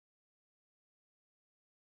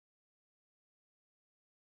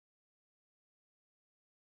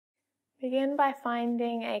Begin by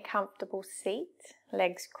finding a comfortable seat,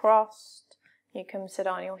 legs crossed. You can sit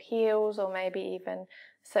on your heels or maybe even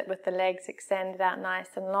sit with the legs extended out nice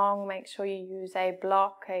and long. Make sure you use a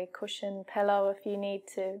block, a cushion, pillow if you need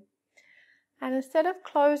to. And instead of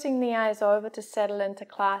closing the eyes over to settle into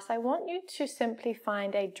class, I want you to simply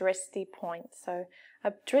find a drishti point. So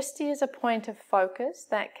a drishti is a point of focus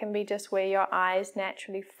that can be just where your eyes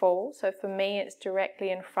naturally fall. So for me, it's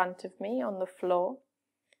directly in front of me on the floor,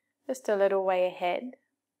 just a little way ahead.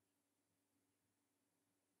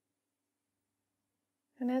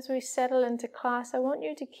 And as we settle into class, I want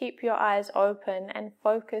you to keep your eyes open and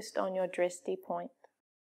focused on your drishti point.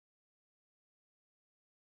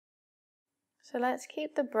 So let's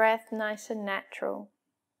keep the breath nice and natural.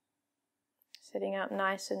 Sitting up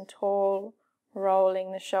nice and tall,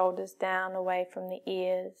 rolling the shoulders down away from the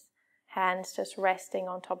ears, hands just resting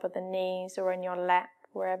on top of the knees or in your lap,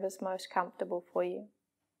 wherever's most comfortable for you.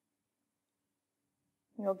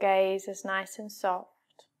 Your gaze is nice and soft.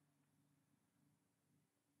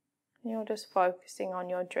 You're just focusing on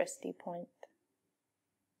your drishti point.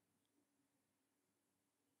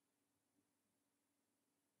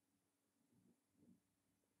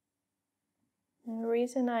 And the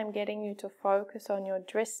reason I'm getting you to focus on your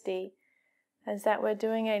drishti is that we're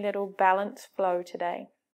doing a little balance flow today.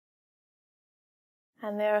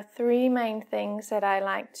 And there are three main things that I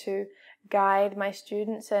like to guide my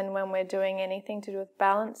students in when we're doing anything to do with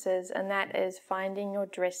balances, and that is finding your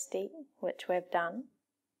drishti, which we've done.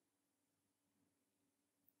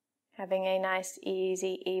 Having a nice,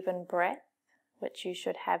 easy, even breath, which you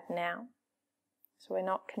should have now. So we're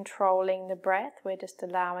not controlling the breath, we're just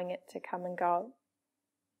allowing it to come and go.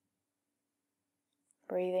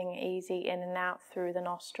 Breathing easy in and out through the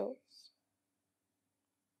nostrils.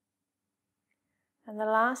 And the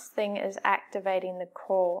last thing is activating the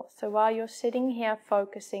core. So while you're sitting here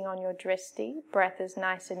focusing on your drishti, breath is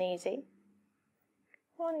nice and easy.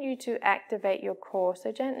 I want you to activate your core.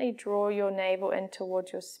 So gently draw your navel in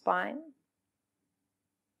towards your spine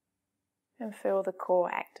and feel the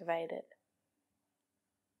core activated.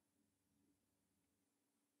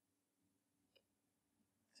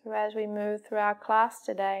 So as we move through our class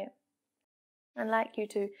today, I'd like you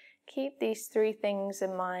to keep these three things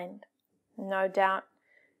in mind. No doubt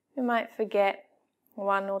you might forget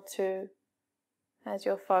one or two as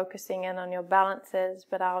you're focusing in on your balances,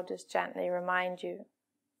 but I'll just gently remind you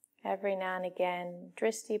every now and again,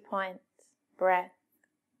 drishti points, breath,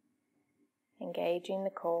 engaging the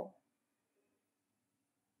core.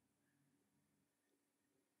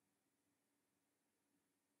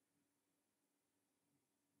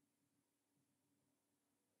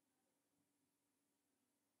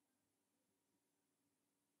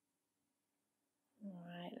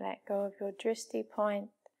 Alright, let go of your drishti point.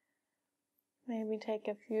 Maybe take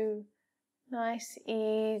a few nice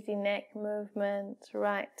easy neck movements,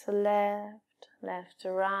 right to left, left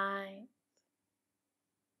to right.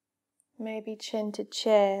 Maybe chin to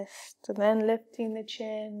chest, and then lifting the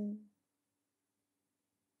chin.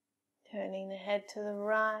 Turning the head to the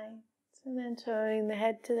right, and then turning the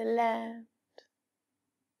head to the left.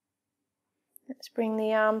 Let's bring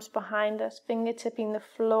the arms behind us, fingertipping the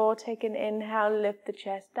floor. Take an inhale, lift the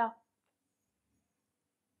chest up.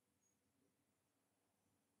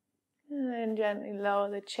 And then gently lower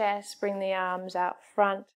the chest, bring the arms out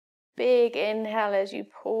front. Big inhale as you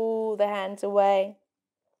pull the hands away.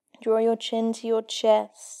 Draw your chin to your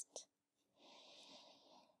chest.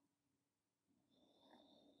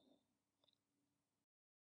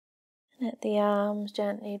 Let the arms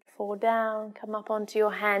gently fall down, come up onto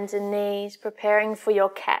your hands and knees, preparing for your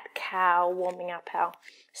cat-cow, warming up our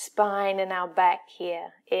spine and our back here.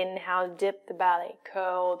 Inhale, dip the belly,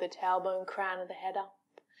 curl the tailbone, crown of the head up.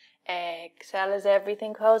 Exhale as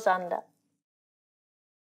everything curls under.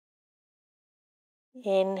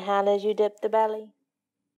 Inhale as you dip the belly.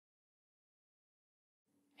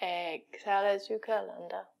 Exhale as you curl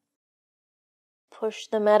under. Push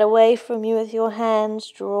the mat away from you with your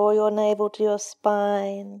hands. Draw your navel to your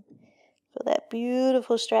spine. Feel that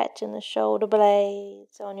beautiful stretch in the shoulder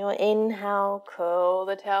blades. On your inhale, curl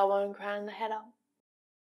the tailbone, crown the head up.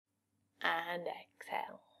 And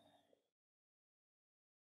exhale.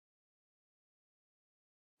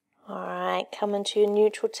 Alright, come into your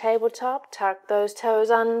neutral tabletop. Tuck those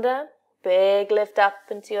toes under. Big lift up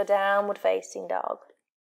into your downward facing dog.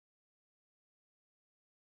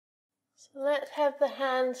 So let's have the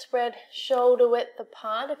hands spread shoulder width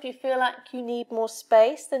apart. If you feel like you need more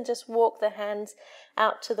space, then just walk the hands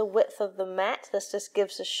out to the width of the mat. This just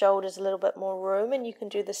gives the shoulders a little bit more room, and you can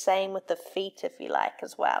do the same with the feet if you like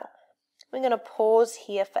as well. We're going to pause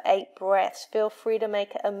here for 8 breaths. Feel free to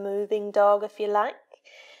make it a moving dog if you like.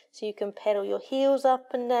 So you can pedal your heels up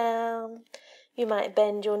and down. You might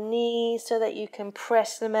bend your knees so that you can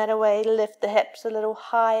press the mat away, lift the hips a little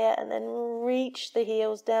higher, and then reach the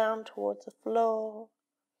heels down towards the floor.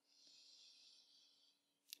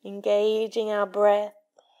 Engaging our breath.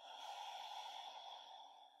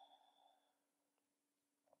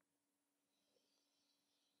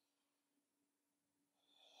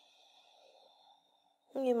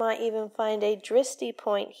 You might even find a drishti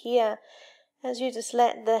point here as you just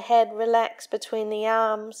let the head relax between the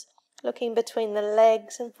arms, looking between the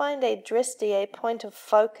legs, and find a drishti, a point of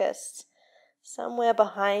focus, somewhere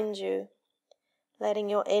behind you, letting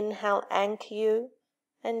your inhale anchor you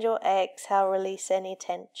and your exhale release any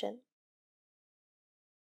tension.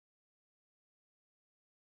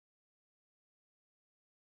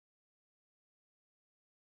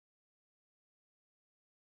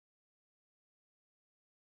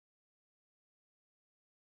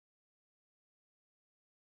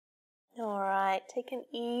 Alright, take an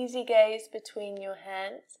easy gaze between your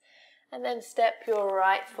hands and then step your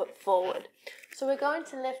right foot forward. So we're going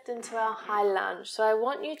to lift into our high lunge. So I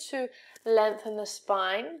want you to lengthen the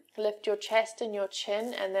spine, lift your chest and your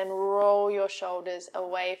chin, and then roll your shoulders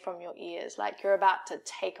away from your ears like you're about to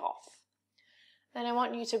take off. Then I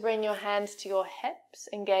want you to bring your hands to your hips,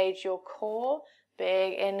 engage your core.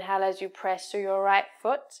 Big inhale as you press through your right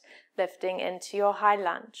foot, lifting into your high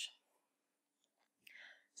lunge.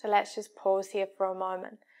 So let's just pause here for a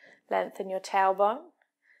moment. Lengthen your tailbone,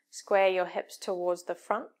 square your hips towards the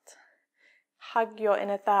front, hug your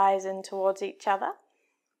inner thighs in towards each other,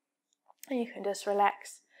 and you can just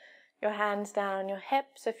relax your hands down on your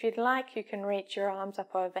hips. If you'd like, you can reach your arms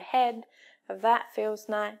up overhead, if that feels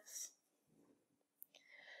nice.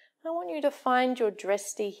 I want you to find your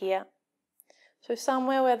drishti here, so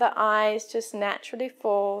somewhere where the eyes just naturally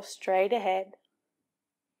fall straight ahead.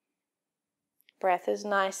 Breath is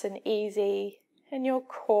nice and easy, and your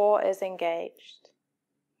core is engaged.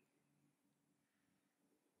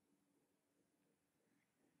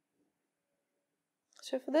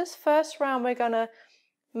 So for this first round, we're going to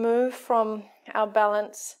move from our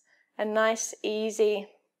balance a nice, easy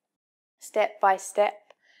step by step.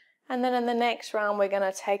 And then in the next round, we're going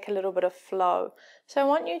to take a little bit of flow. So I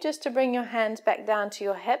want you just to bring your hands back down to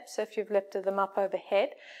your hips if you've lifted them up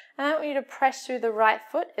overhead. And I want you to press through the right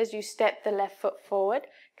foot as you step the left foot forward.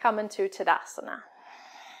 Come into Tadasana.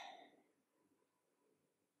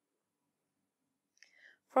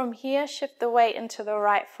 From here, shift the weight into the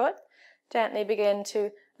right foot. Gently begin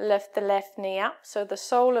to lift the left knee up. So the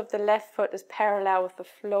sole of the left foot is parallel with the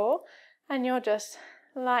floor. And you're just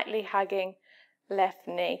lightly hugging left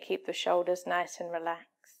knee. Keep the shoulders nice and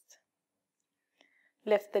relaxed.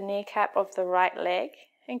 Lift the kneecap of the right leg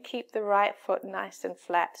and keep the right foot nice and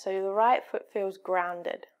flat so the right foot feels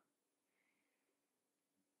grounded.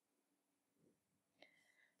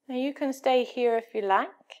 Now you can stay here if you like,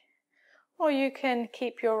 or you can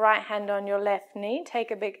keep your right hand on your left knee.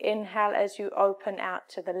 Take a big inhale as you open out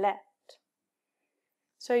to the left.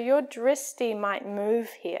 So your drishti might move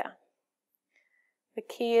here. The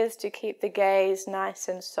key is to keep the gaze nice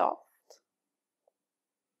and soft.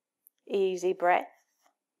 Easy breath.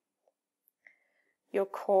 Your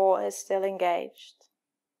core is still engaged.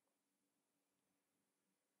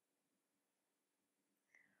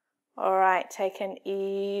 Alright, take an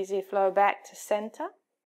easy flow back to center.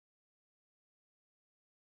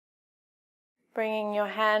 Bringing your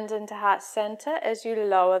hand into heart center as you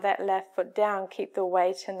lower that left foot down. Keep the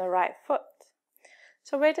weight in the right foot.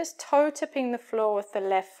 So we're just toe tipping the floor with the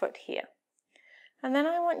left foot here. And then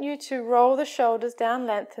I want you to roll the shoulders down,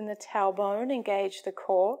 lengthen the tailbone, engage the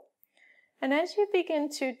core. And as you begin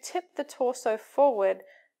to tip the torso forward,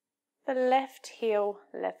 the left heel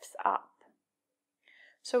lifts up.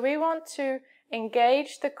 So we want to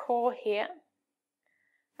engage the core here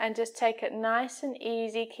and just take it nice and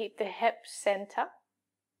easy. Keep the hips center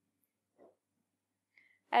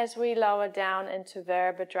as we lower down into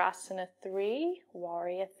Virabhadrasana 3,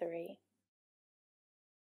 Warrior 3.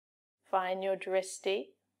 Find your drishti,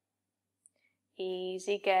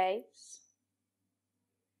 easy gaze,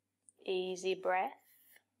 easy breath,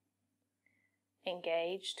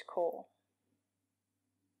 engaged core.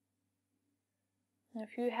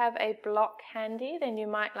 If you have a block handy, then you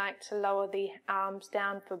might like to lower the arms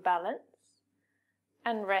down for balance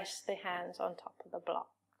and rest the hands on top of the block.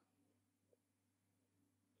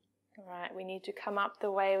 Alright, we need to come up the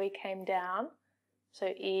way we came down.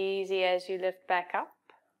 So easy as you lift back up.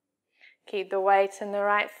 Keep the weight in the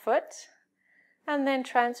right foot and then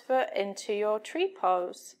transfer into your tree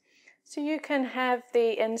pose. So you can have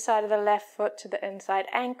the inside of the left foot to the inside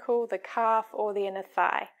ankle, the calf, or the inner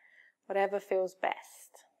thigh, whatever feels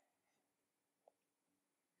best.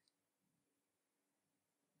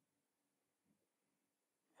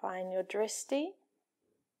 Find your drishti,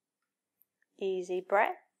 easy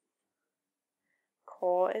breath,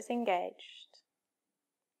 core is engaged.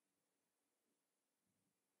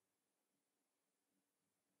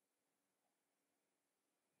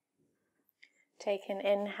 Take an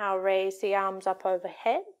inhale, raise the arms up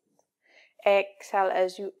overhead. Exhale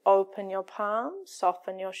as you open your palms,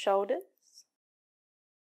 soften your shoulders.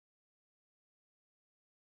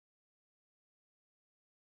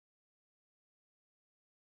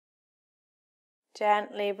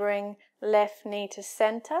 Gently bring left knee to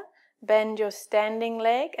center, bend your standing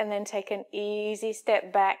leg, and then take an easy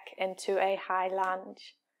step back into a high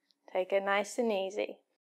lunge. Take it nice and easy.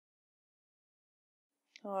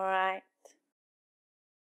 All right.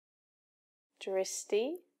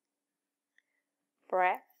 Drishti,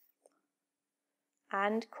 breath,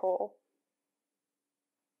 and core.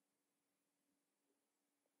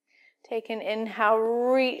 Take an inhale,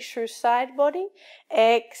 reach through side body.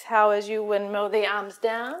 Exhale as you windmill the arms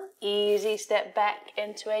down. Easy step back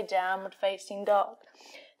into a downward facing dog.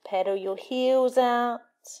 Pedal your heels out.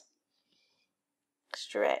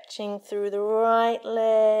 Stretching through the right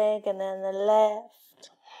leg and then the left.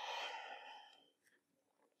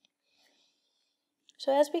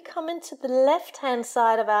 So as we come into the left-hand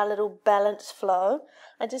side of our little balance flow,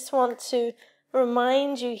 I just want to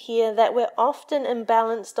remind you here that we're often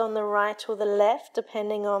imbalanced on the right or the left,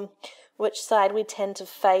 depending on which side we tend to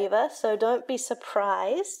favor. So don't be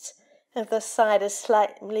surprised if the side is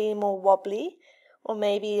slightly more wobbly or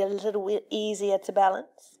maybe a little bit easier to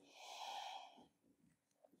balance.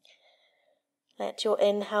 Let your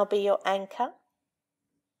inhale be your anchor.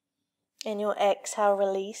 And your exhale,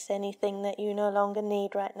 release anything that you no longer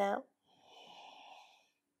need right now.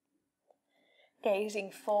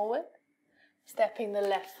 Gazing forward, stepping the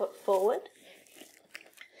left foot forward.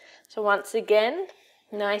 So once again,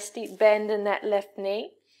 nice deep bend in that left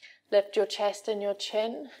knee. Lift your chest and your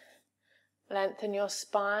chin. Lengthen your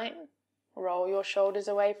spine. Roll your shoulders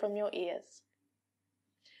away from your ears.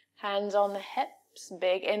 Hands on the hips.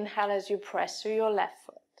 Big inhale as you press through your left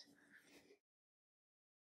foot.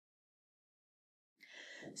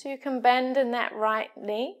 So you can bend in that right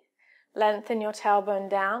knee, lengthen your tailbone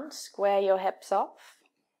down, square your hips off,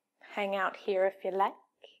 hang out here if you like,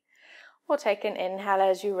 or take an inhale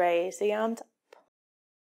as you raise the arms up.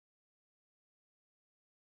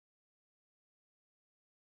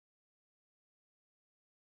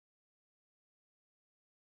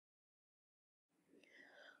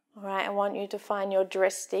 Alright, I want you to find your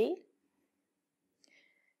drishti,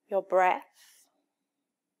 your breath,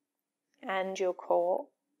 and your core.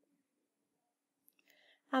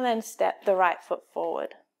 And then step the right foot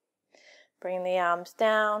forward. Bring the arms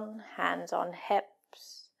down, hands on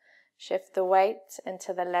hips. Shift the weight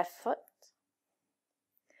into the left foot.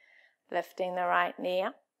 Lifting the right knee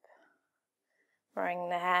up. Bring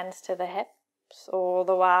the hands to the hips. All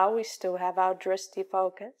the while we still have our drishti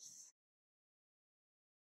focus.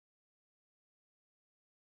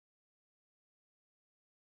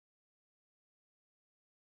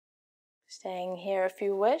 Staying here if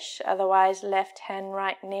you wish, otherwise left hand,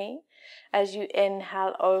 right knee. As you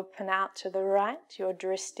inhale, open out to the right, your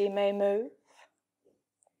drishti may move.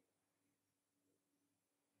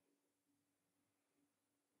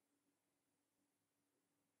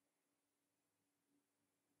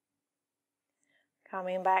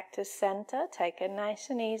 Coming back to center, take it nice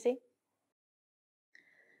and easy.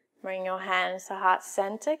 Bring your hands to heart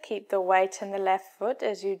center, keep the weight in the left foot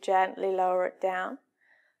as you gently lower it down.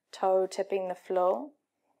 Toe tipping the floor.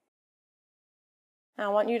 Now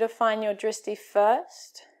I want you to find your drishti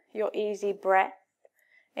first, your easy breath,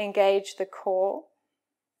 engage the core,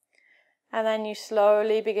 and then you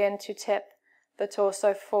slowly begin to tip the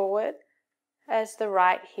torso forward as the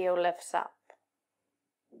right heel lifts up.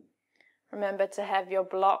 Remember to have your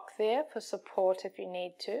block there for support if you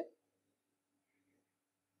need to.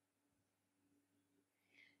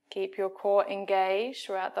 Keep your core engaged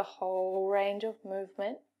throughout the whole range of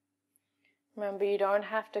movement. Remember, you don't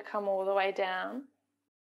have to come all the way down.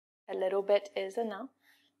 A little bit is enough.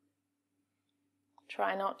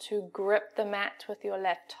 Try not to grip the mat with your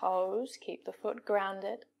left toes. Keep the foot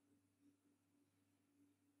grounded.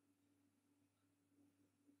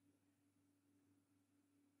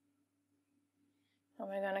 And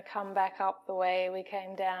we're going to come back up the way we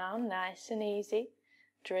came down, nice and easy.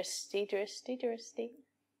 Drishti, drishti, drishti.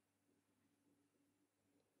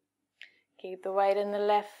 Keep the weight in the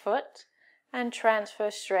left foot. and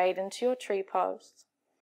transfer straight into your tree pose.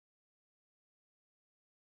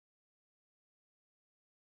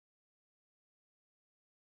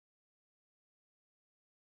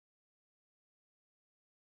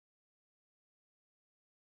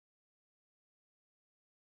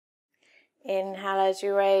 Inhale as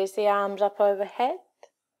you raise the arms up overhead.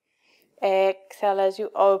 Exhale as you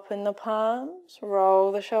open the palms,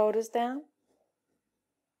 roll the shoulders down.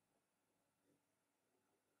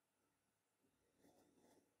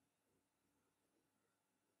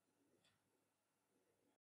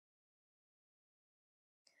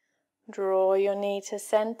 Draw your knee to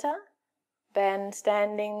center, bend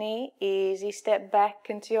standing knee, easy step back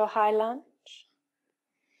into your high lunge.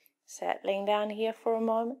 Settling down here for a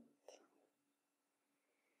moment.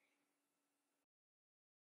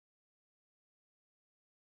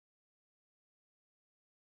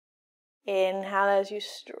 Inhale as you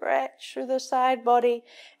stretch through the side body.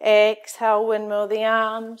 Exhale, windmill the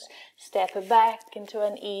arms. Step it back into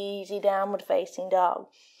an easy downward facing dog.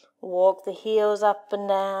 Walk the heels up and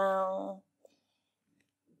down.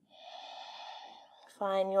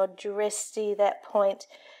 Find your dristi, that point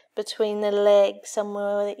between the legs,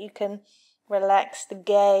 somewhere that you can relax the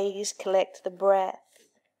gaze, collect the breath.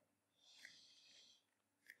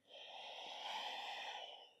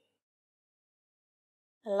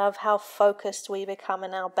 I love how focused we become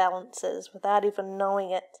in our balances without even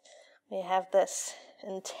knowing it. We have this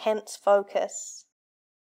intense focus.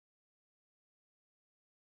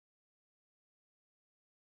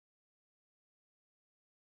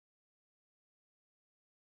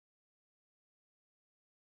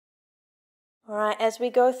 Alright, as we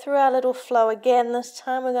go through our little flow again, this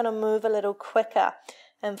time we're going to move a little quicker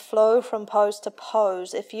and flow from pose to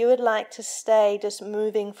pose. If you would like to stay just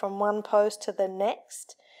moving from one pose to the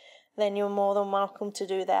next, then you're more than welcome to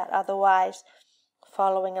do that. Otherwise,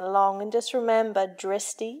 following along. And just remember,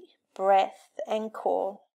 dristi, breath and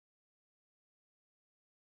core.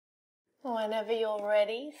 Whenever you're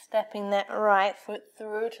ready, stepping that right foot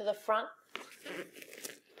through to the front.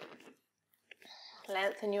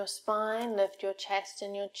 Lengthen your spine, lift your chest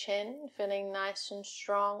and your chin, feeling nice and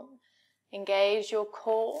strong. Engage your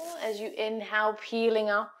core as you inhale, peeling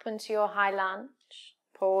up into your high lunge.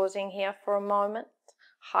 Pausing here for a moment.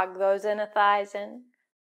 Hug those inner thighs in.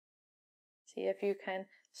 See if you can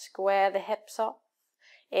square the hips off.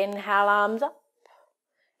 Inhale, arms up.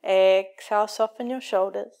 Exhale, soften your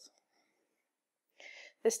shoulders.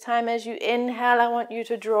 This time as you inhale, I want you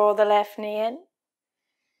to draw the left knee in.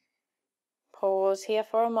 Pause here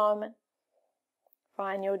for a moment.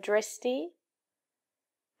 Find your dristi.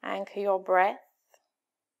 Anchor your breath.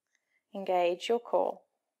 Engage your core.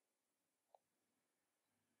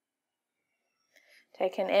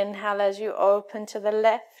 Take an inhale as you open to the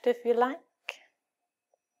left if you like.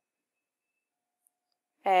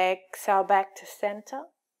 Exhale back to center.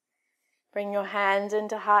 Bring your hands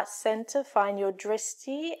into heart center. Find your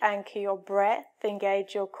dristi. Anchor your breath.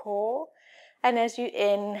 Engage your core. And as you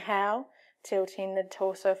inhale, tilting the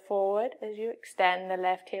torso forward as you extend the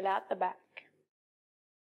left heel out the back.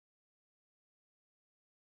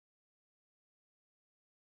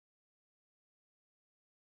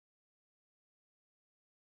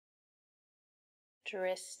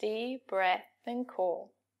 Dristi, breath and core.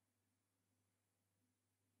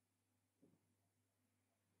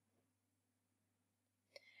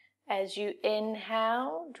 As you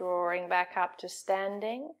inhale, drawing back up to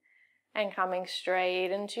standing and coming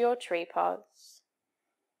straight into your tree pose.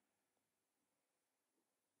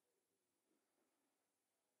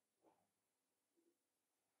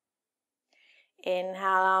 Inhale,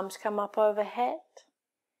 arms come up overhead.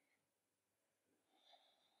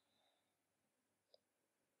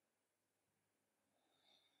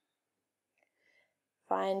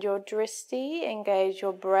 Find your dristi, engage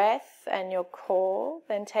your breath and your core.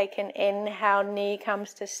 Then take an inhale, knee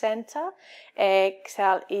comes to center.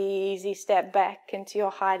 Exhale, easy step back into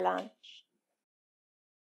your high lunge.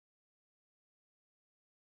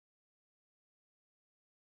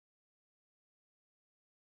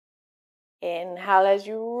 Inhale as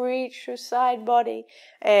you reach your side body.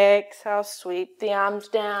 Exhale, sweep the arms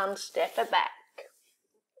down, step it back.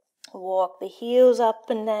 Walk the heels up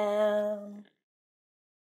and down.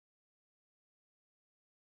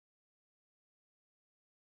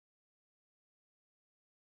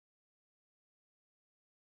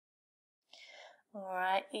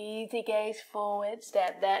 Alright, easy gaze forward,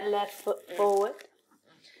 step that left foot forward,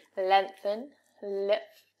 lengthen, lift.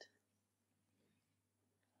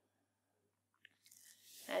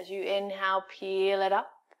 As you inhale, peel it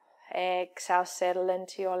up, exhale, settle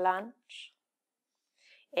into your lunge.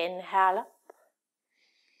 Inhale up,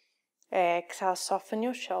 Exhale, soften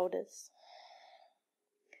your shoulders.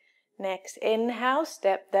 Next, inhale,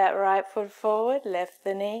 step that right foot forward, lift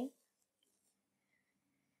the knee.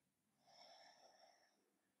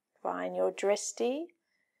 Find your drishti,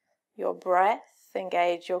 your breath,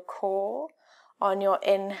 engage your core. On your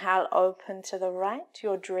inhale, open to the right,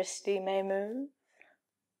 your drishti may move.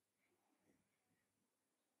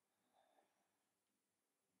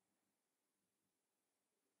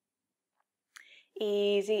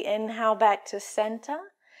 Easy inhale back to center,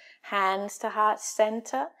 hands to heart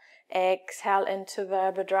center. Exhale into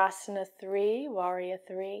Virabhadrasana 3, Warrior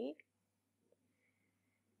 3.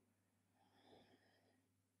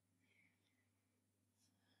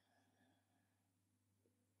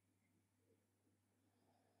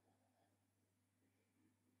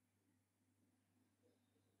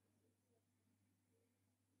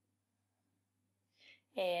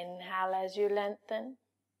 Inhale as you lengthen.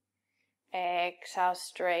 Exhale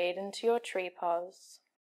straight into your tree pose.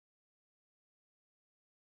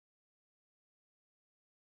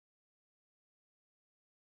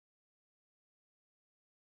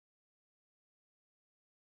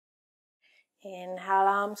 Inhale,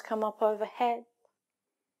 arms come up overhead.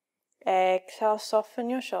 Exhale, soften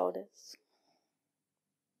your shoulders.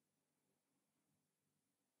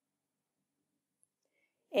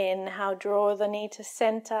 Inhale, draw the knee to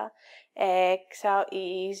center. Exhale,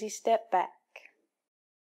 easy step back.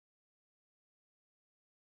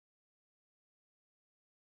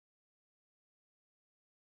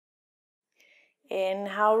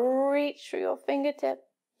 Inhale, reach through your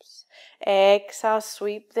fingertips. Exhale,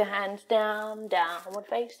 sweep the hands down, downward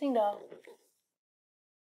facing dog.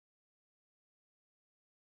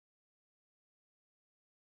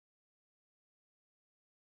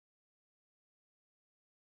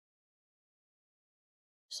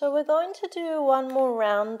 So we're going to do one more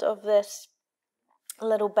round of this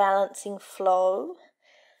little balancing flow.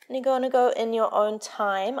 And you're going to go in your own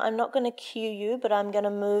time. I'm not going to cue you, but I'm going to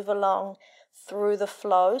move along through the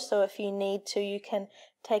flow. So if you need to, you can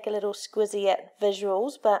take a little squizzy at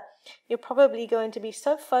visuals, but you're probably going to be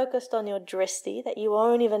so focused on your drishti that you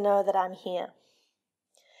won't even know that I'm here.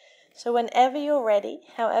 So whenever you're ready,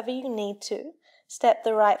 however you need to, step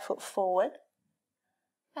the right foot forward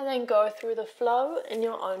and then go through the flow in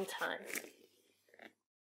your own time.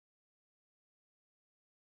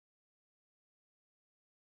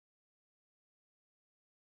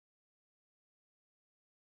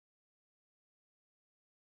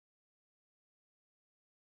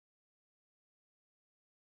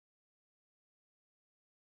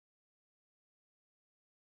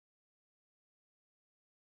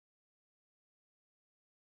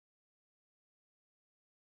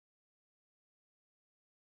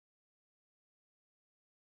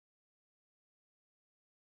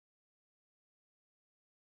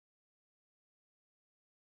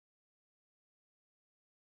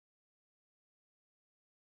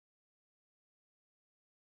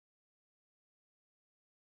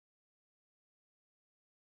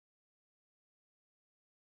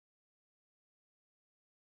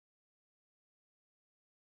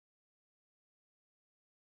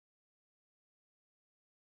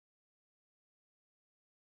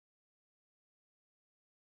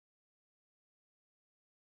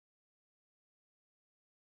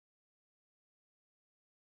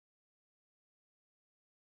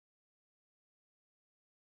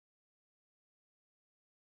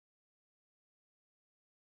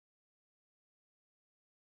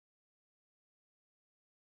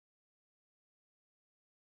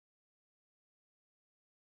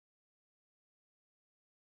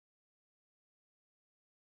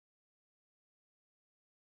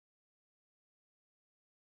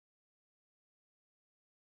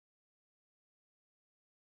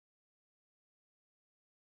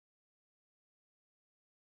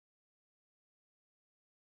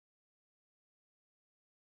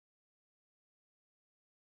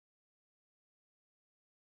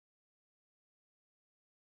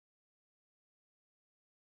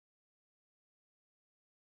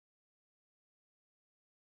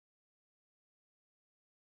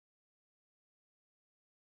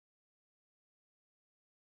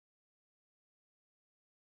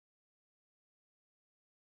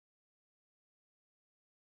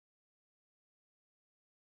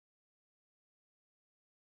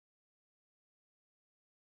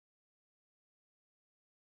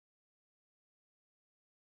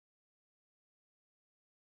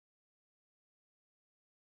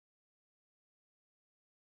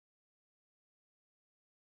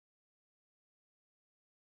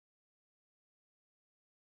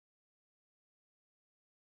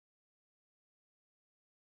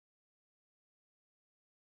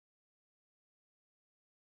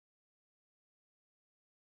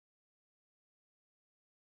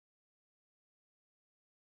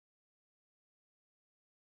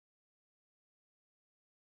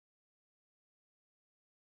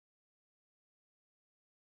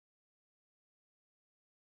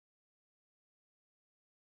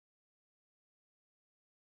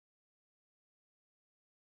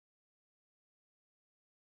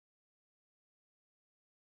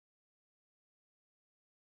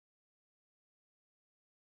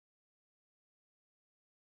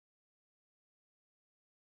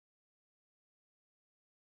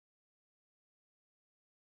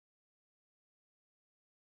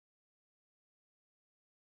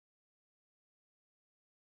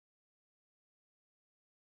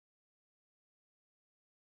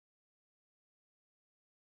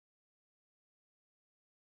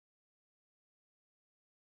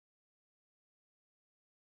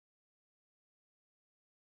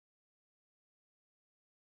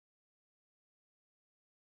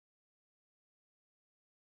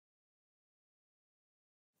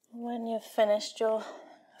 When you've finished your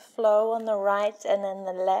flow on the right and then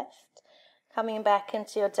the left, coming back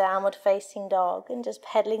into your downward facing dog and just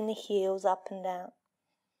pedaling the heels up and down.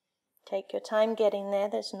 Take your time getting there,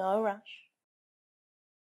 there's no rush.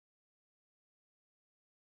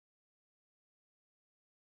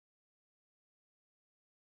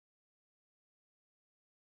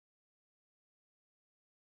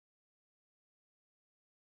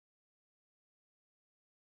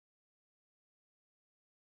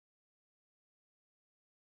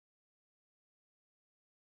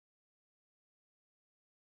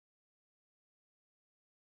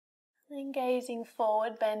 Then gazing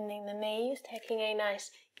forward, bending the knees, taking a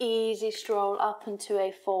nice easy stroll up into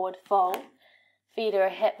a forward fold. Feet are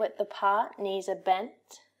hip width apart, knees are bent.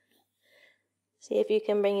 See if you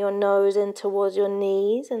can bring your nose in towards your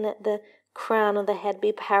knees and let the crown of the head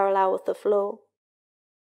be parallel with the floor.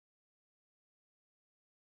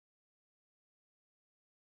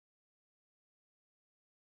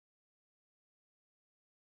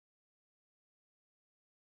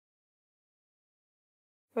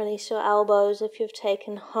 Release your elbows if you've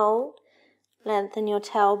taken hold. Lengthen your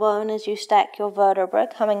tailbone as you stack your vertebrae,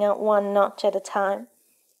 coming out one notch at a time.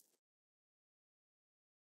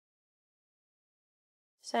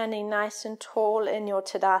 Standing nice and tall in your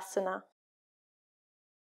Tadasana.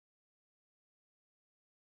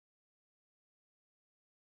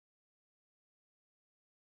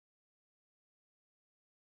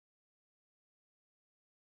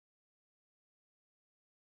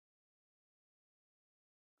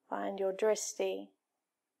 Find your drishti.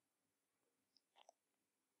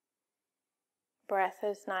 Breath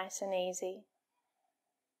is nice and easy.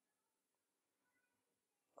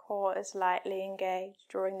 Core is lightly engaged,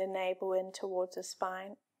 drawing the navel in towards the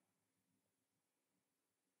spine.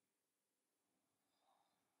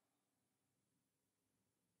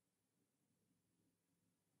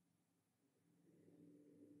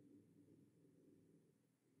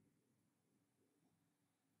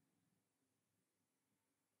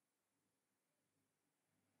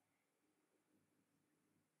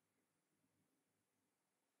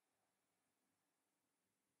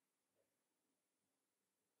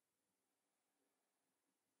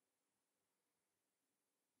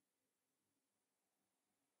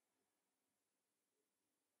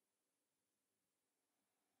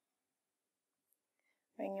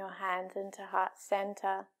 Bring your hands into heart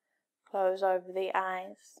center, close over the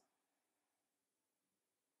eyes.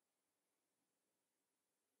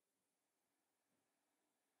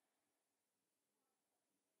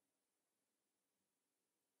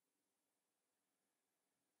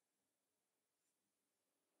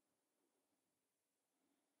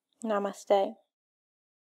 Namaste.